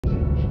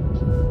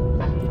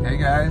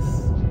guys,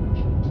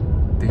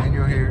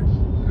 Daniel here,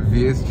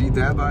 VSG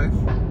Dad Life.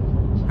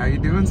 How you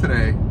doing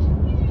today?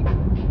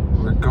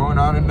 We're going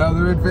on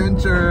another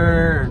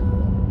adventure.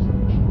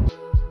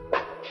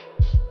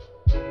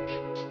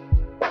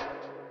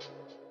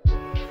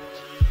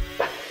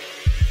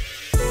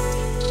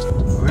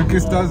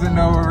 Lucas doesn't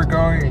know where we're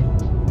going,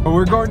 but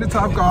we're going to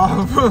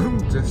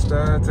Topgolf just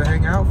to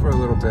hang out for a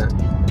little bit.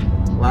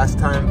 Last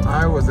time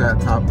I was at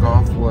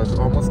Topgolf was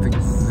almost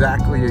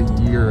exactly a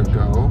year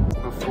ago.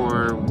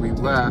 Before we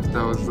left,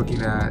 I was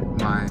looking at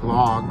my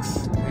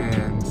logs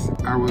and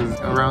I was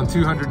around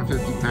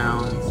 250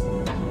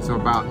 pounds, so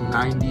about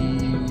 80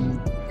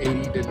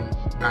 to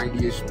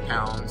 90-ish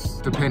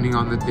pounds, depending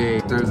on the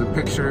day. There's a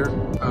picture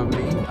of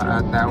me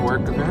at that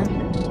work event,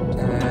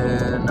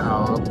 and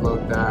I'll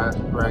upload that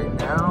right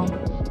now.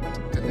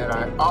 And then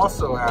I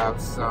also have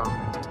some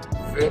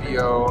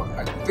video,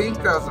 I think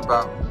that was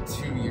about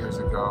 2 years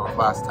ago,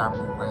 last time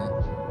we went,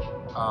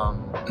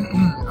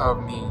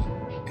 of me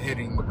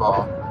hitting the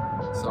ball.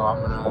 So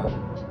I'm gonna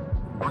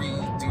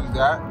redo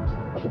that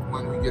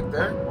when we get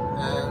there,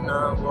 and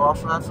we'll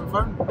also have some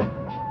fun.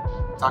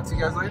 Talk to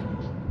you guys later.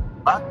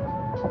 Bye.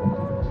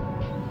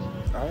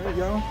 Alright,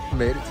 y'all,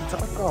 made it to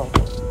Topgolf.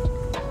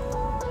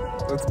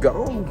 Let's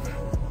go.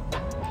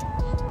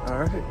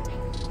 Alright,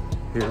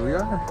 here we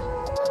are.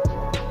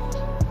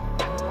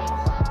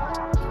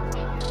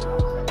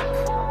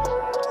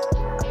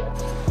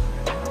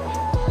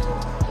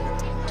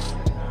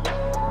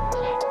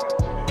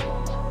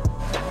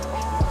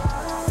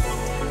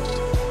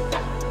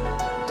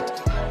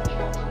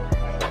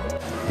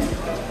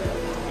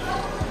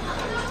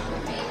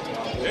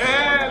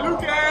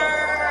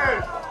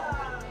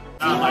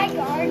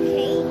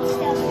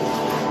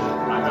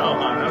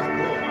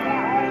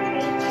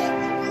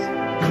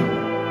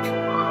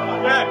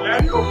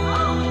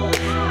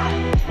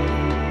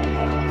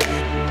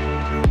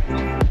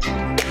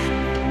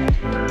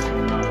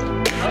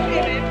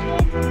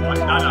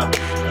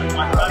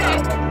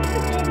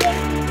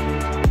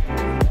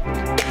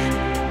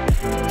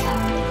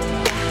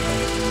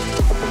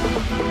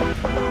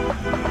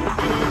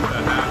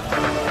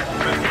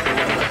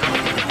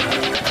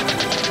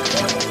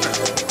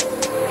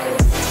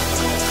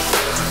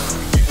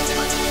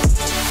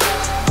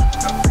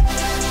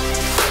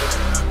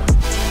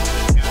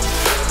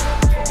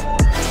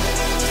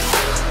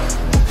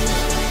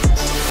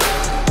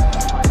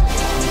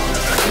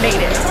 Made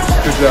it.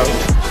 Good job.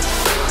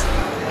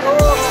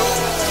 Oh.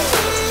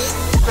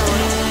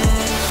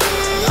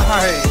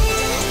 Nice.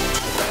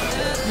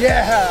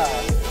 Yeah.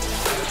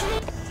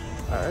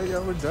 All right,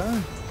 y'all, we're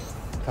done.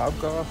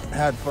 Topgolf,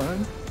 had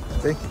fun.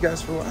 Thank you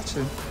guys for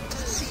watching.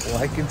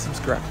 Like and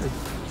subscribe to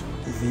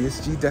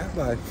VSG Dad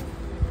Life.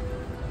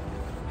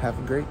 Have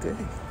a great day.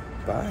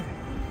 Bye.